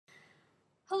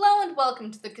and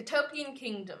welcome to the Kitopian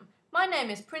Kingdom. My name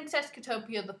is Princess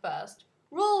Kitopia I,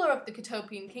 ruler of the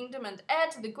Kitopian Kingdom and heir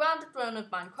to the grand throne of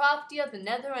Minecraftia, the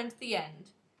Nether and the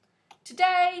End.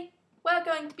 Today, we're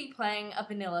going to be playing a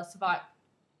vanilla survival.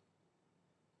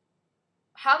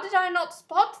 How did I not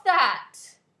spot that?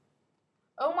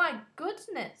 Oh my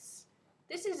goodness,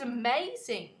 this is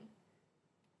amazing.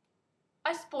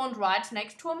 I spawned right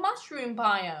next to a mushroom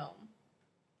biome.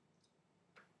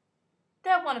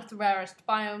 They're one of the rarest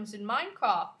biomes in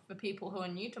Minecraft for people who are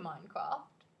new to Minecraft.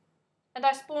 And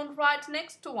I spawned right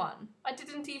next to one. I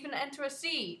didn't even enter a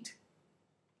seed.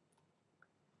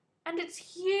 And it's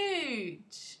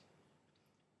huge.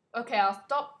 Okay, I'll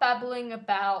stop babbling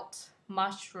about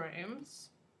mushrooms,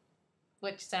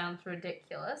 which sounds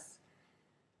ridiculous.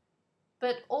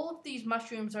 But all of these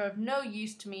mushrooms are of no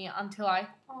use to me until I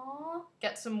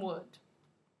get some wood.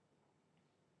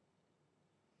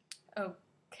 Okay.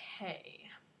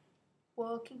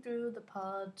 Walking through the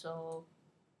puddle.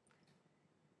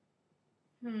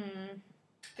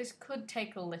 This could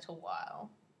take a little while.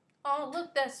 Oh,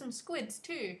 look, there's some squids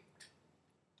too.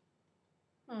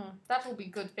 That'll be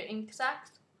good for ink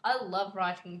sacks. I love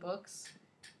writing books.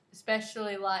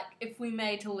 Especially, like, if we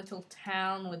made a little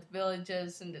town with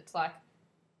villagers and it's like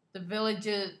the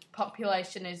villager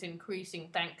population is increasing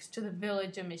thanks to the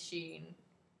villager machine.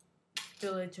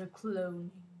 Villager cloning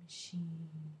machine.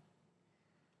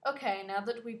 Okay, now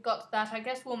that we've got that, I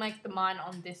guess we'll make the mine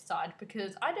on this side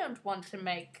because I don't want to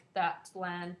make that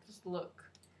land look,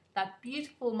 that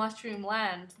beautiful mushroom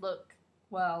land look,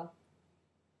 well,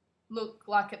 look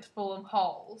like it's full of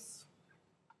holes.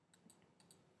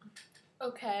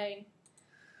 Okay.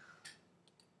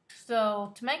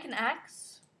 So, to make an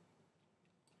axe,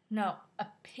 no, a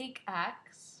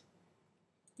pickaxe,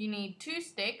 you need 2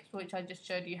 sticks, which I just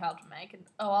showed you how to make, and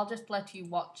I'll just let you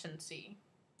watch and see.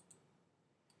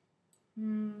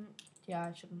 Yeah,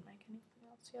 I shouldn't make anything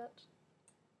else yet.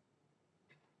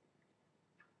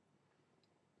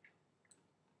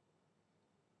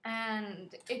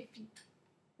 And if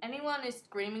anyone is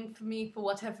screaming for me for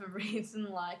whatever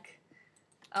reason, like,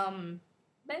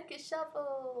 make a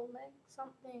shovel, make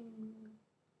something.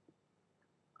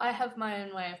 I have my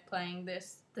own way of playing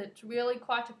this that's really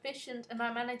quite efficient, and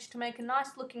I manage to make a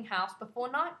nice looking house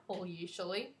before nightfall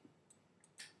usually.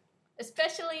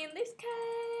 Especially in this case.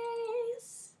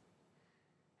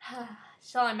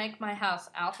 Shall I make my house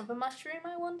out of a mushroom,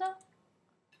 I wonder?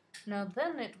 No,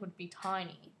 then it would be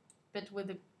tiny. But with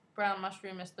a brown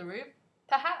mushroom as the roof?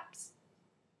 Perhaps.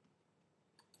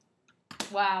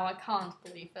 Wow, I can't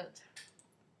believe it.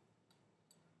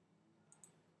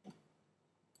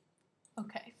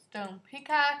 Okay, stone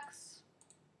pickaxe.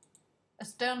 A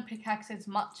stone pickaxe is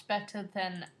much better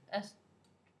than a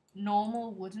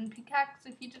normal wooden pickaxe,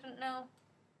 if you didn't know.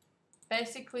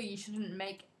 Basically, you shouldn't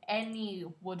make any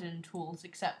wooden tools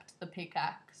except the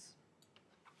pickaxe.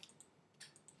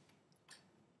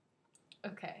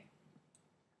 Okay.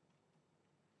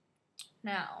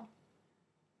 Now,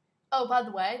 oh, by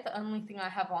the way, the only thing I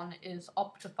have on is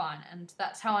Optifine, and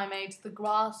that's how I made the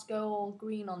grass go all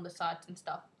green on the sides and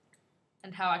stuff,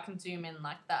 and how I can zoom in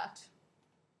like that.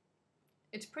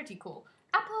 It's pretty cool.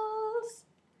 Apples!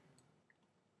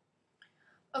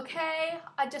 Okay,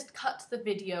 I just cut the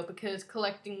video because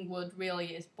collecting wood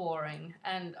really is boring,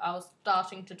 and I was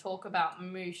starting to talk about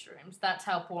mushrooms. That's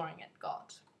how boring it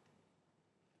got.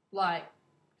 Like,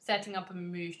 setting up a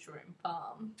mushroom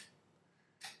farm.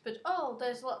 But oh,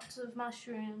 there's lots of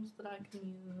mushrooms that I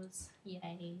can use.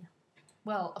 Yay.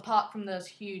 Well, apart from those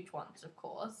huge ones, of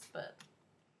course, but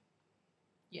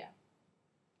yeah.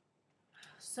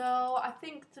 So, I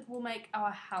think that we'll make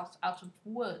our house out of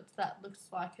wood. That looks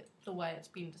like it's the way it's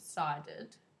been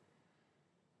decided.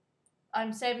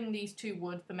 I'm saving these 2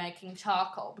 wood for making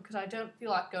charcoal because I don't feel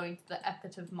like going to the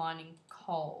effort of mining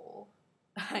coal.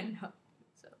 I know.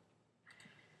 So,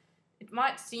 it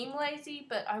might seem lazy,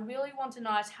 but I really want a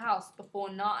nice house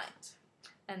before night.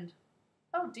 And,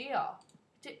 oh dear,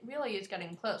 it really is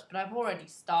getting close, but I've already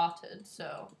started,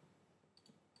 so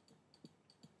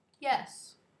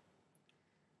yes.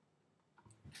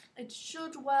 It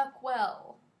should work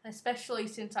well, especially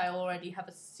since I already have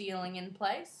a ceiling in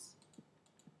place.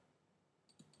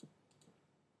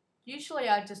 Usually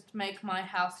I just make my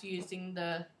house using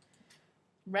the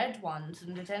red ones,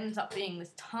 and it ends up being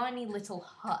this tiny little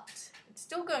hut. It's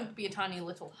still going to be a tiny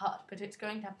little hut, but it's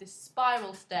going to have this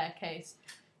spiral staircase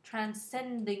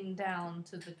transcending down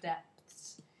to the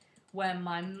depths, where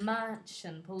my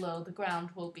mansion below the ground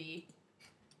will be.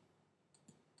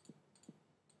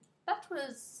 That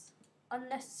was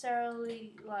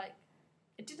unnecessarily, like,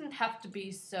 it didn't have to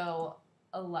be so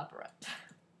elaborate.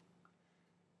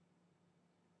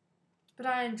 but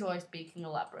I enjoy speaking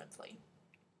elaborately.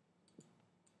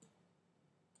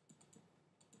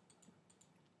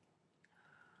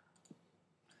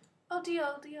 Oh dear,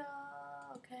 oh dear.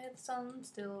 Okay, the sun's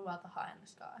still rather high in the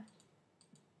sky.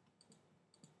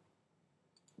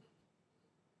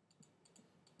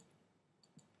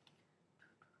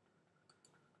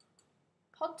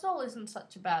 Podzol isn't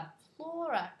such a bad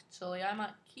floor, actually. I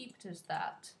might keep it as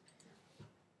that.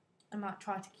 I might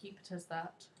try to keep it as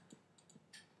that.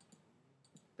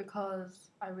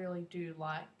 Because I really do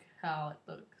like how it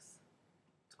looks.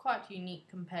 It's quite unique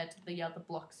compared to the other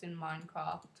blocks in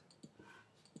Minecraft.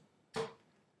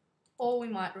 Or we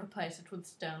might replace it with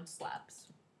stone slabs.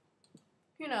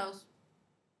 Who knows?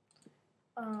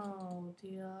 Oh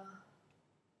dear.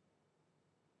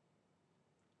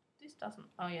 This doesn't.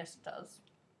 Oh yes, it does.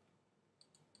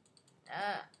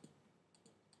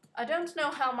 I don't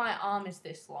know how my arm is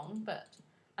this long, but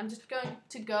I'm just going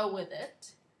to go with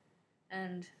it.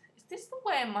 And is this the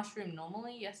way a mushroom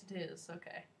normally? Yes, it is.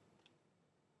 Okay.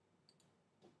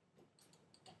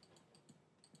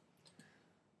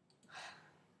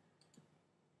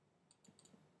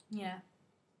 Yeah.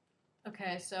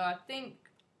 Okay, so I think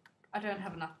I don't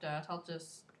have enough dirt. I'll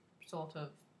just sort of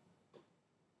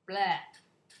bleh.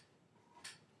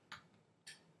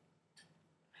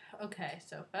 Okay,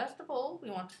 so first of all, we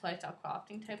want to place our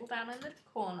crafting table down in the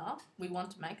corner. We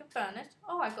want to make a furnace.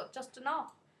 Oh, I got just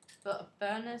enough. But a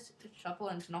furnace, a shovel,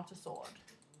 and not a sword.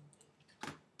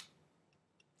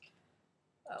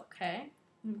 Okay,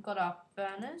 we've got our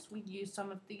furnace. We use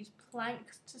some of these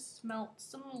planks to smelt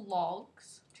some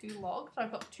logs. 2 logs.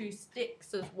 I've got 2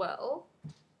 sticks as well.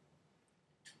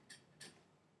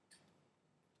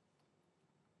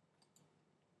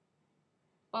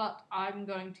 But I'm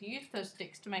going to use those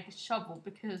sticks to make a shovel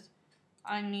because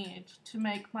I need to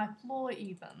make my floor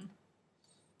even.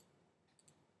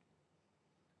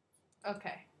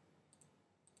 Okay.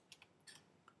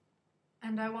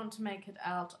 And I want to make it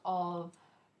out of...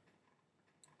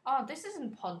 Oh, this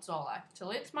isn't podzol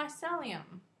actually, it's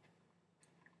mycelium.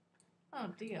 Oh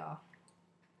dear.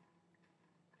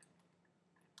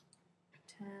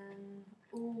 10...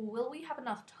 Ooh, will we have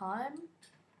enough time?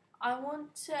 I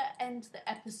want to end the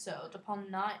episode upon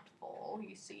nightfall,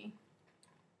 you see.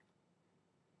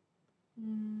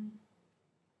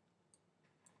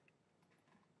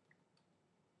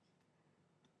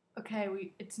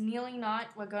 Okay, it's nearly night.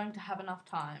 We're going to have enough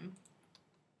time.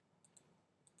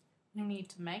 We need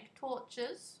to make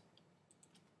torches,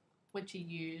 which are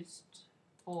used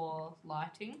for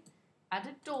lighting. Add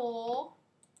a door.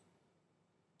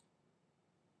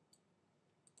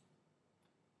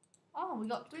 Oh, we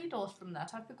got 3 doors from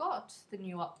that. I forgot the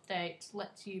new update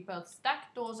lets you both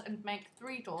stack doors and make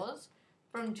 3 doors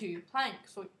from 2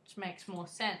 planks, which makes more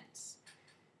sense.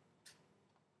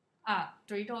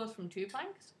 3 doors from 2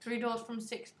 planks? 3 doors from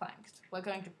 6 planks. We're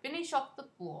going to finish off the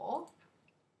floor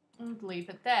and leave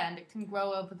it there, and it can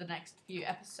grow over the next few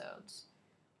episodes.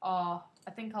 I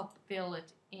think I'll fill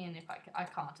it in if I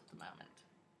can't at the moment.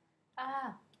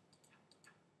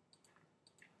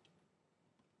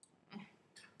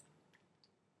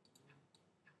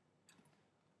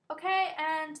 Okay,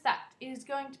 and that is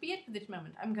going to be it for this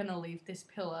moment. I'm going to leave this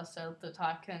pillar so that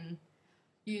I can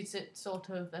use it sort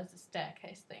of as a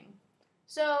staircase thing.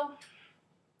 So,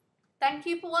 thank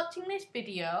you for watching this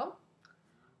video.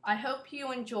 I hope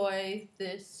you enjoy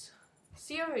this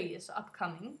series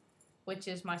upcoming, which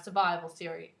is my survival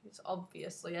series,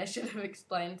 obviously. I should have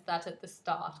explained that at the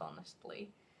start,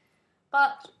 honestly.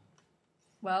 But,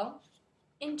 well,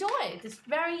 enjoy this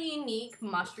very unique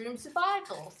mushroom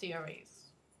survival series.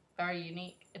 Very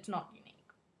unique. It's not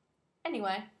unique.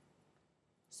 Anyway,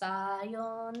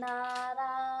 sayonara.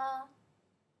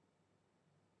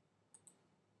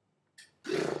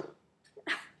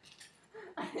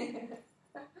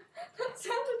 That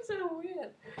sounded so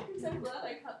weird. I'm so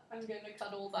glad I'm going to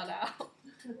cut all that out.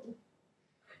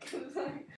 Because